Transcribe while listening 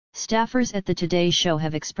Staffers at the Today Show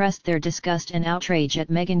have expressed their disgust and outrage at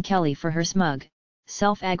Megyn Kelly for her smug,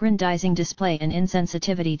 self-aggrandizing display and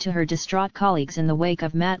insensitivity to her distraught colleagues in the wake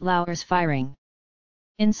of Matt Lauer's firing.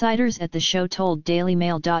 Insiders at the show told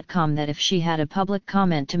DailyMail.com that if she had a public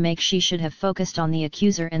comment to make, she should have focused on the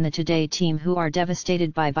accuser and the Today team, who are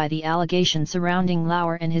devastated by the allegation surrounding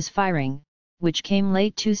Lauer and his firing, which came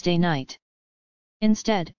late Tuesday night.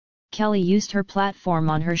 Instead, Kelly used her platform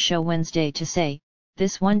on her show Wednesday to say,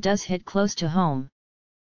 "This one does hit close to home.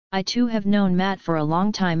 I too have known Matt for a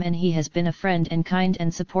long time, and he has been a friend and kind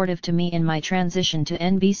and supportive to me in my transition to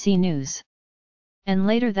NBC News." And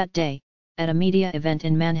later that day, at a media event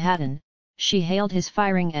in Manhattan, she hailed his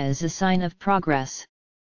firing as a sign of progress.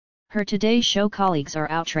 Her Today Show colleagues are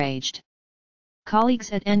outraged. Colleagues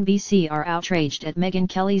at NBC are outraged at Megyn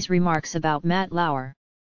Kelly's remarks about Matt Lauer.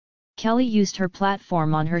 Kelly used her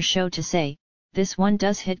platform on her show to say, "This one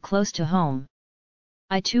does hit close to home.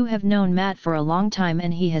 I too have known Matt for a long time,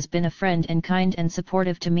 and he has been a friend and kind and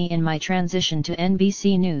supportive to me in my transition to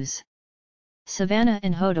NBC News." Savannah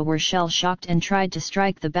and Hoda were shell-shocked and tried to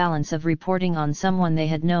strike the balance of reporting on someone they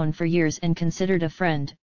had known for years and considered a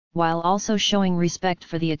friend, while also showing respect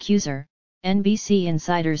for the accuser, NBC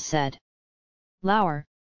insiders said. Lauer,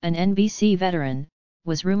 an NBC veteran,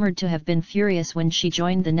 was rumored to have been furious when she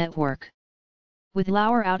joined the network. With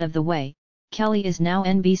Lauer out of the way, Kelly is now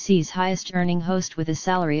NBC's highest-earning host with a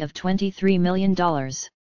salary of $23 million.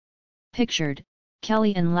 Pictured,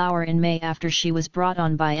 Kelly and Lauer in May after she was brought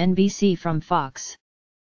on by NBC from Fox.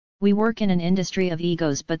 "We work in an industry of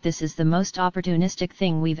egos, but this is the most opportunistic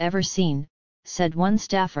thing we've ever seen," said one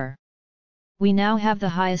staffer. "We now have the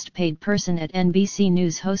highest-paid person at NBC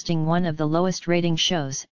News hosting one of the lowest-rating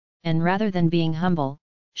shows, and rather than being humble,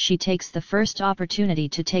 she takes the first opportunity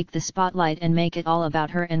to take the spotlight and make it all about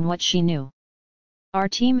her and what she knew. Our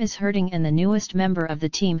team is hurting, and the newest member of the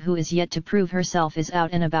team who is yet to prove herself is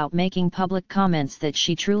out and about making public comments that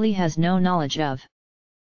she truly has no knowledge of."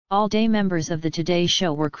 All-day members of the Today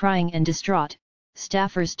Show were crying and distraught,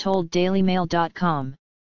 staffers told DailyMail.com.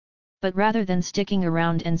 But rather than sticking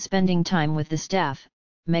around and spending time with the staff,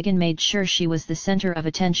 Megyn made sure she was the center of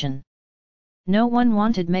attention. "No one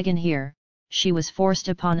wanted Megyn here, she was forced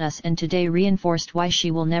upon us, and today reinforced why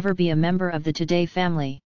she will never be a member of the Today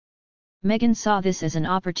family." Megyn saw this as an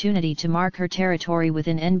opportunity to mark her territory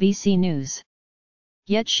within NBC News.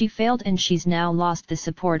 Yet she failed, and she's now lost the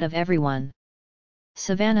support of everyone.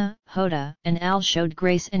 Savannah, Hoda, and Al showed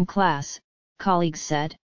grace and class, colleagues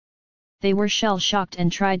said. They were shell-shocked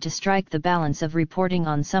and tried to strike the balance of reporting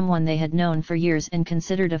on someone they had known for years and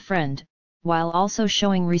considered a friend, while also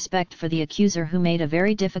showing respect for the accuser, who made a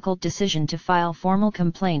very difficult decision to file formal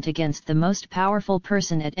complaint against the most powerful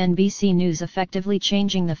person at NBC News, effectively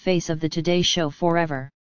changing the face of the Today Show forever.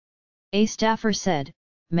 A staffer said,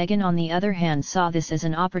 Megyn on the other hand saw this as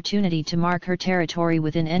an opportunity to mark her territory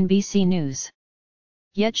within NBC News.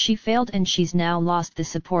 Yet she failed, and she's now lost the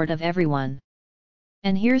support of everyone.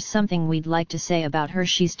 "And here's something we'd like to say about her: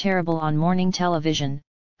 she's terrible on morning television,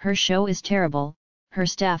 her show is terrible, her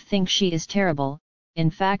staff think she is terrible, in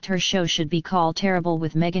fact her show should be called Terrible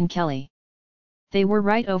with Megyn Kelly. They were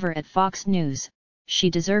right over at Fox News, she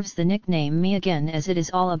deserves the nickname Me Again, as it is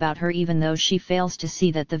all about her, even though she fails to see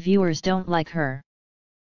that the viewers don't like her."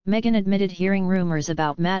 Megyn admitted hearing rumors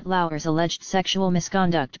about Matt Lauer's alleged sexual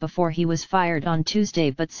misconduct before he was fired on Tuesday,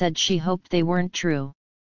 but said she hoped they weren't true.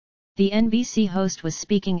 The NBC host was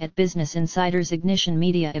speaking at Business Insider's Ignition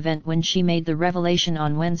Media event when she made the revelation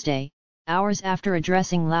on Wednesday, hours after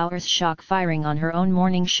addressing Lauer's shock firing on her own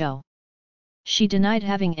morning show. She denied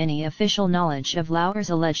having any official knowledge of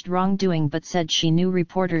Lauer's alleged wrongdoing, but said she knew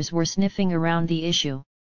reporters were sniffing around the issue.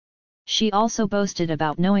 She also boasted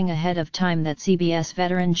about knowing ahead of time that CBS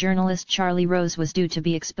veteran journalist Charlie Rose was due to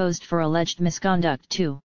be exposed for alleged misconduct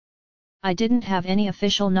too. "I didn't have any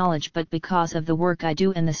official knowledge, but because of the work I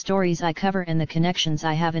do and the stories I cover and the connections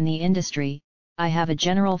I have in the industry, I have a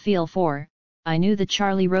general feel for. I knew the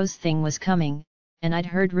Charlie Rose thing was coming, and I'd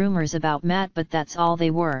heard rumors about Matt, but that's all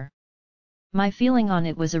they were. My feeling on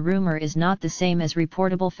it was a rumor is not the same as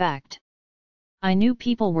reportable fact. I knew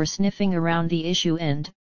people were sniffing around the issue and,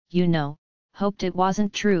 hoped it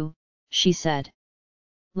wasn't true," she said.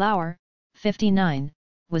 Lauer, 59,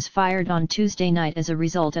 was fired on Tuesday night as a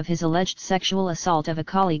result of his alleged sexual assault of a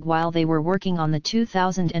colleague while they were working on the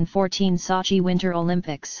 2014 Sochi Winter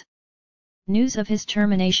Olympics. News of his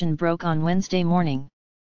termination broke on Wednesday morning.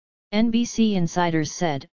 NBC insiders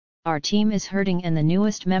said, "Our team is hurting, and the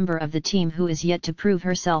newest member of the team who is yet to prove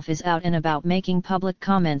herself is out and about making public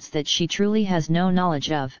comments that she truly has no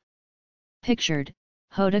knowledge of." Pictured,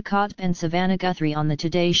 Hoda Kotb and Savannah Guthrie on the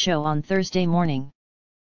Today Show on Thursday morning.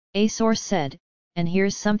 A source said, and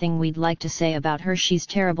here's something we'd like to say about her: she's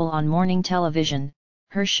terrible on morning television,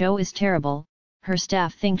 her show is terrible, her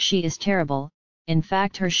staff think she is terrible, in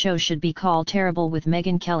fact her show should be called Terrible with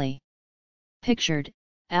Megyn Kelly. Pictured,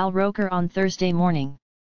 Al Roker on Thursday morning.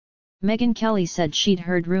 Megyn Kelly said she'd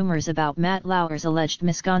heard rumors about Matt Lauer's alleged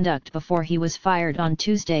misconduct before he was fired on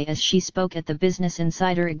Tuesday as she spoke at the Business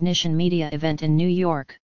Insider Ignition Media event in New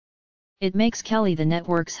York. It makes Kelly the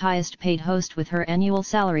network's highest-paid host with her annual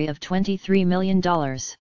salary of $23 million.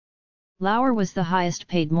 Lauer was the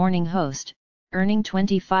highest-paid morning host, earning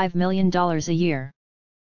 $25 million a year.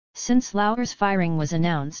 Since Lauer's firing was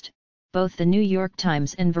announced, both the New York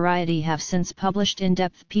Times and Variety have since published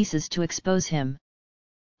in-depth pieces to expose him.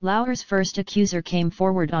 Lauer's first accuser came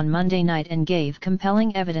forward on Monday night and gave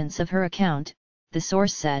compelling evidence of her account, the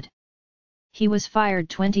source said. He was fired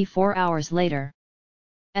 24 hours later.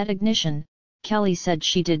 At Ignition, Kelly said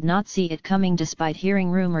she did not see it coming despite hearing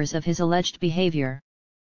rumors of his alleged behavior.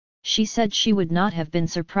 She said she would not have been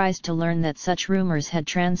surprised to learn that such rumors had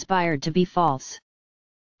transpired to be false.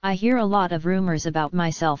 I hear a lot of rumors about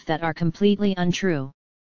myself that are completely untrue.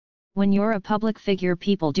 When you're a public figure,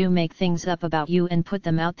 people do make things up about you and put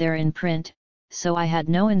them out there in print, so I had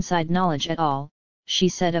no inside knowledge at all, she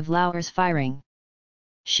said of Lauer's firing.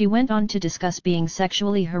 She went on to discuss being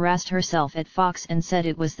sexually harassed herself at Fox and said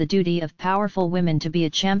it was the duty of powerful women to be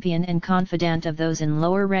a champion and confidant of those in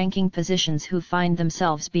lower-ranking positions who find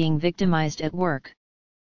themselves being victimized at work.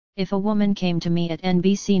 If a woman came to me at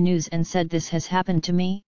NBC News and said this has happened to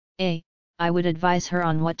me, A, I would advise her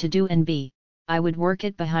on what to do, and B, I would work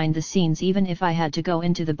it behind the scenes even if I had to go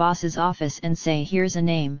into the boss's office and say here's a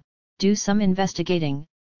name, do some investigating,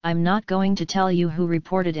 I'm not going to tell you who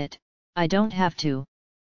reported it, I don't have to.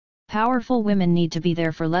 Powerful women need to be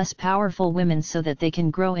there for less powerful women so that they can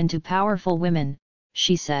grow into powerful women,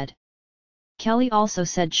 she said. Kelly also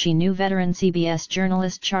said she knew veteran CBS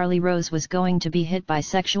journalist Charlie Rose was going to be hit by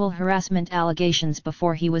sexual harassment allegations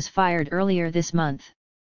before he was fired earlier this month.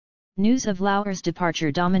 News of Lauer's departure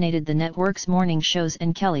dominated the network's morning shows,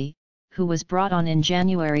 and Kelly, who was brought on in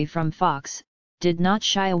January from Fox, did not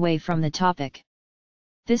shy away from the topic.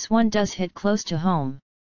 This one does hit close to home.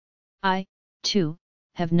 I, too,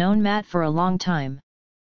 have known Matt for a long time.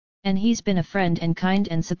 And he's been a friend and kind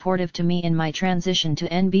and supportive to me in my transition to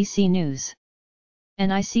NBC News.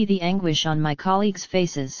 And I see the anguish on my colleagues'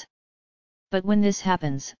 faces. But when this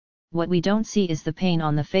happens, what we don't see is the pain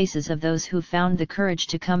on the faces of those who found the courage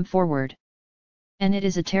to come forward. And it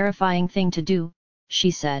is a terrifying thing to do,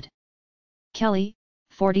 she said. Kelly,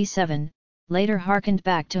 47, later harkened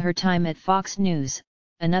back to her time at Fox News,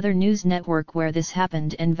 another news network where this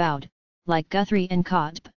happened, and vowed, like Guthrie and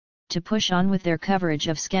Cotb, to push on with their coverage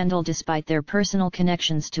of scandal despite their personal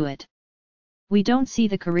connections to it. We don't see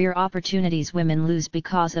the career opportunities women lose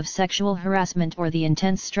because of sexual harassment or the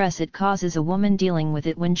intense stress it causes a woman dealing with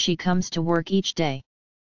it when she comes to work each day.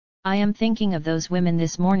 I am thinking of those women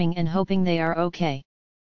this morning and hoping they are okay.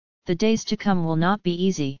 The days to come will not be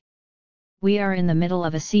easy. We are in the middle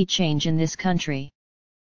of a sea change in this country.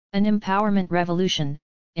 An empowerment revolution,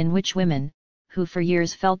 in which women, who for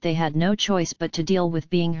years felt they had no choice but to deal with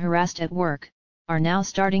being harassed at work, are now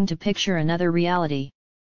starting to picture another reality.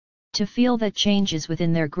 To feel that change is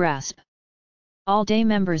within their grasp. All-day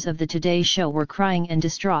members of the Today Show were crying and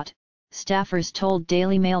distraught, staffers told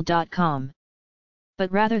DailyMail.com.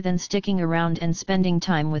 But rather than sticking around and spending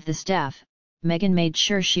time with the staff, Megyn made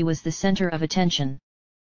sure she was the center of attention.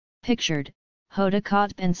 Pictured, Hoda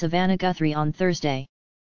Kotb and Savannah Guthrie on Thursday.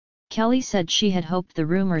 Kelly said she had hoped the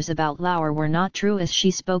rumors about Lauer were not true as she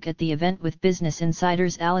spoke at the event with Business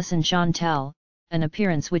Insider's Alison Chantel, an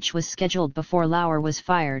appearance which was scheduled before Lauer was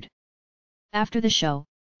fired. After the show,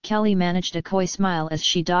 Kelly managed a coy smile as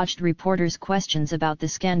she dodged reporters' questions about the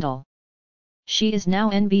scandal. She is now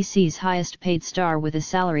NBC's highest-paid star with a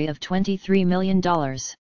salary of $23 million.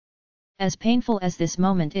 As painful as this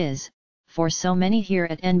moment is, for so many here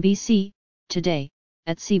at NBC, today,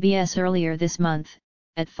 at CBS earlier this month,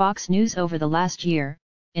 at Fox News over the last year,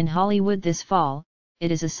 in Hollywood this fall,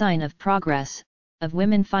 it is a sign of progress, of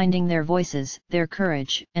women finding their voices, their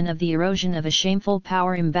courage, and of the erosion of a shameful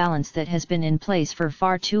power imbalance that has been in place for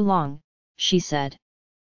far too long, she said.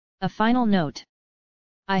 A final note.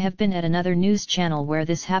 I have been at another news channel where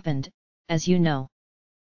this happened, as you know.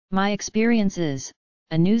 My experience is,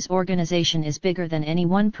 a news organization is bigger than any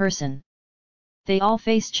one person. They all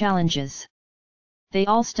face challenges. They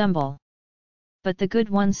all stumble. But the good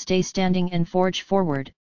ones stay standing and forge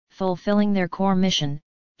forward, fulfilling their core mission,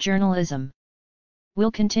 journalism.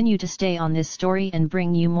 We'll continue to stay on this story and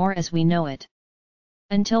bring you more as we know it.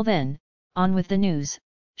 Until then, on with the news,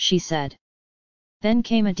 she said. Then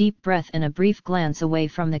came a deep breath and a brief glance away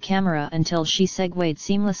from the camera until she segued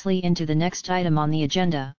seamlessly into the next item on the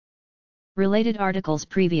agenda. Related articles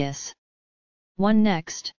previous. 1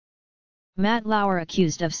 Next. Matt Lauer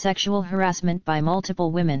accused of sexual harassment by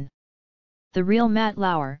multiple women. The real Matt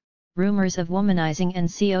Lauer, rumors of womanizing and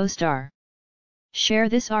CO star. Share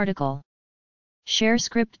this article. Share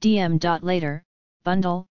script dm.later,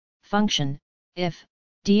 bundle, function, if,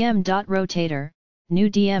 dm.rotator, new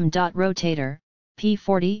dm.rotator,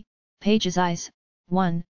 p40, page size,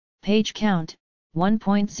 1, page count,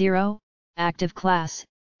 1.0, active class,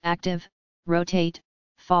 active, rotate,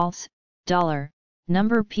 false, $,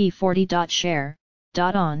 number p40.share,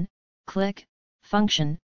 .on, click,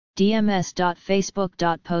 function,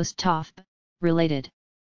 dms.facebook.post tofp, related.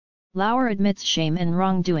 Lauer admits shame and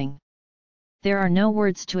wrongdoing. There are no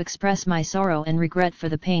words to express my sorrow and regret for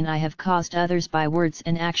the pain I have caused others by words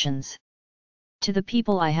and actions. To the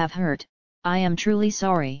people I have hurt, I am truly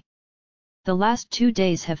sorry. The last 2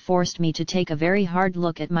 days have forced me to take a very hard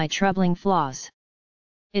look at my troubling flaws.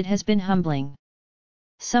 It has been humbling.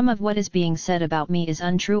 Some of what is being said about me is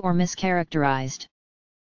untrue or mischaracterized.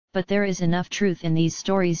 But there is enough truth in these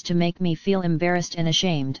stories to make me feel embarrassed and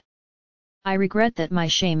ashamed. I regret that my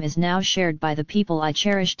shame is now shared by the people I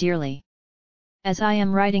cherish dearly. As I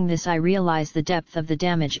am writing this, I realize the depth of the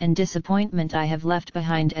damage and disappointment I have left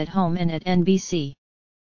behind at home and at NBC.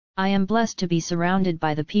 I am blessed to be surrounded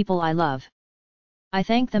by the people I love. I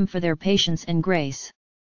thank them for their patience and grace.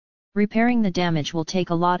 Repairing the damage will take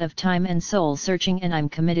a lot of time and soul searching, and I'm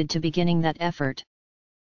committed to beginning that effort.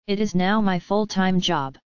 It is now my full-time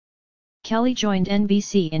job. Kelly joined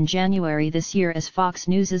NBC in January this year as Fox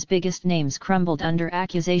News's biggest names crumbled under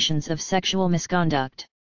accusations of sexual misconduct.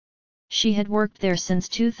 She had worked there since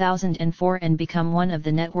 2004 and become one of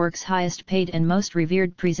the network's highest-paid and most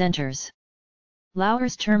revered presenters.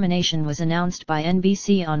 Lauer's termination was announced by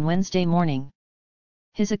NBC on Wednesday morning.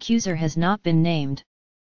 His accuser has not been named.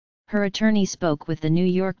 Her attorney spoke with the New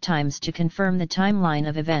York Times to confirm the timeline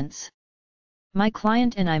of events. My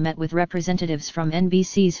client and I met with representatives from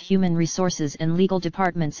NBC's Human Resources and Legal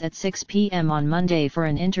departments at 6 p.m. on Monday for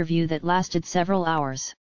an interview that lasted several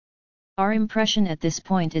hours. Our impression at this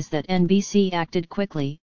point is that NBC acted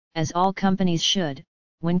quickly, as all companies should,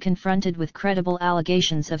 when confronted with credible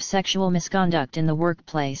allegations of sexual misconduct in the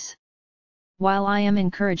workplace. While I am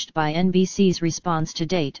encouraged by NBC's response to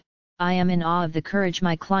date, I am in awe of the courage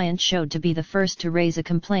my client showed to be the first to raise a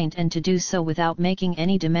complaint and to do so without making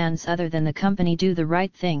any demands other than the company do the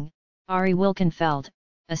right thing, Ari Wilkenfeld,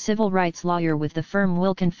 a civil rights lawyer with the firm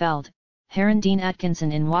Wilkenfeld, Herondine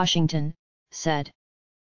Atkinson in Washington, said.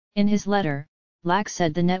 In his letter, Lack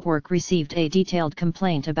said the network received a detailed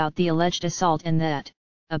complaint about the alleged assault and that,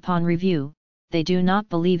 upon review, they do not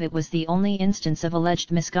believe it was the only instance of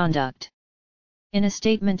alleged misconduct. In a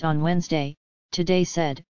statement on Wednesday, Today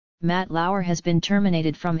said, Matt Lauer has been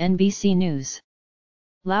terminated from NBC News.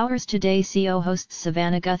 Lauer's Today CO hosts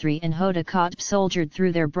Savannah Guthrie and Hoda Kotb soldiered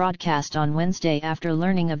through their broadcast on Wednesday after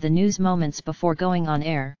learning of the news moments before going on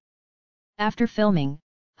air. After filming,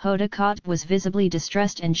 Hoda Kotb was visibly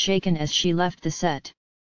distressed and shaken as she left the set.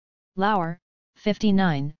 Lauer,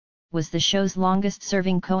 59, was the show's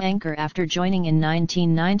longest-serving co-anchor after joining in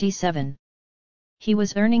 1997. He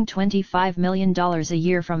was earning $25 million a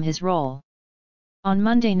year from his role. On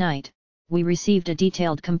Monday night, we received a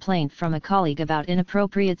detailed complaint from a colleague about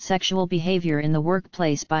inappropriate sexual behavior in the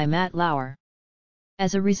workplace by Matt Lauer.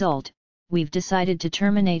 As a result, we've decided to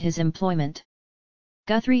terminate his employment.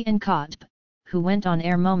 Guthrie and Kotb, who went on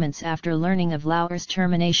air moments after learning of Lauer's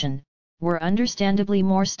termination, were understandably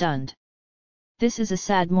more stunned. This is a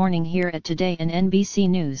sad morning here at Today and NBC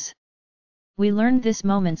News. We learned this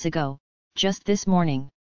moments ago, just this morning.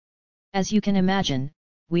 As you can imagine,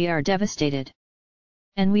 we are devastated.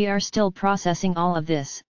 And we are still processing all of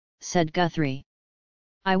this, said Guthrie.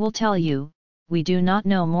 I will tell you, we do not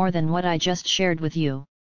know more than what I just shared with you.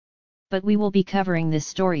 But we will be covering this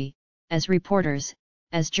story, as reporters,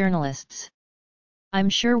 as journalists. I'm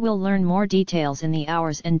sure we'll learn more details in the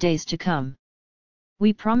hours and days to come.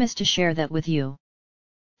 We promise to share that with you.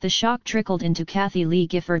 The shock trickled into Kathie Lee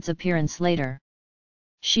Gifford's appearance later.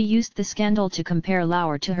 She used the scandal to compare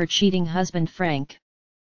Lauer to her cheating husband Frank.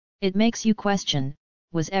 It makes you question,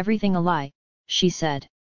 was everything a lie, she said.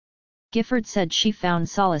 Gifford said she found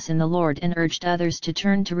solace in the Lord and urged others to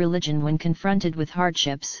turn to religion when confronted with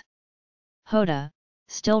hardships. Hoda,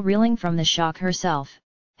 still reeling from the shock herself,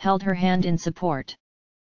 held her hand in support.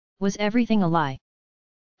 Was everything a lie?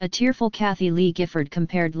 A tearful Kathie Lee Gifford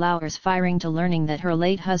compared Lauer's firing to learning that her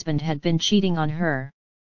late husband had been cheating on her.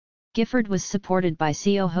 Gifford was supported by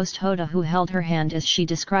CO host Hoda, who held her hand as she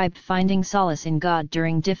described finding solace in God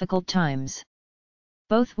during difficult times.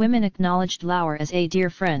 Both women acknowledged Lauer as a dear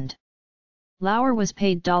friend. Lauer was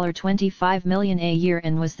paid $25 million a year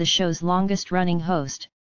and was the show's longest-running host,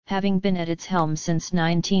 having been at its helm since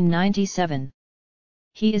 1997.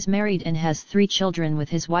 He is married and has 3 children with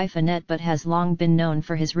his wife Annette, but has long been known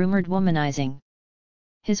for his rumored womanizing.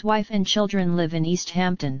 His wife and children live in East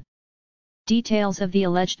Hampton. Details of the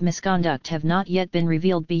alleged misconduct have not yet been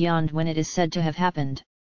revealed beyond when it is said to have happened.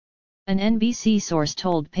 An NBC source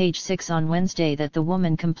told Page 6 on Wednesday that the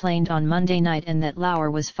woman complained on Monday night and that Lauer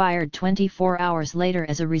was fired 24 hours later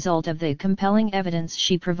as a result of the compelling evidence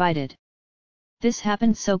she provided. This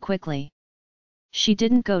happened so quickly. She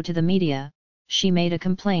didn't go to the media, she made a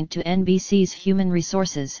complaint to NBC's Human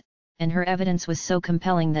Resources, and her evidence was so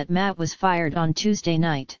compelling that Matt was fired on Tuesday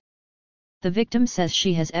night. The victim says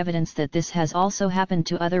she has evidence that this has also happened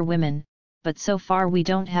to other women, but so far we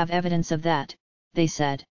don't have evidence of that, they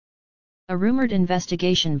said. A rumored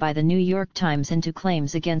investigation by the New York Times into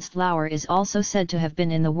claims against Lauer is also said to have been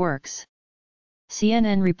in the works.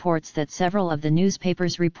 CNN reports that several of the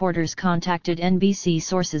newspaper's reporters contacted NBC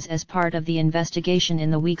sources as part of the investigation in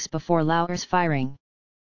the weeks before Lauer's firing.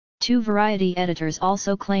 2 Variety editors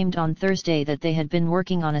also claimed on Thursday that they had been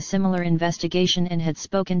working on a similar investigation and had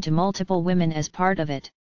spoken to multiple women as part of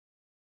it.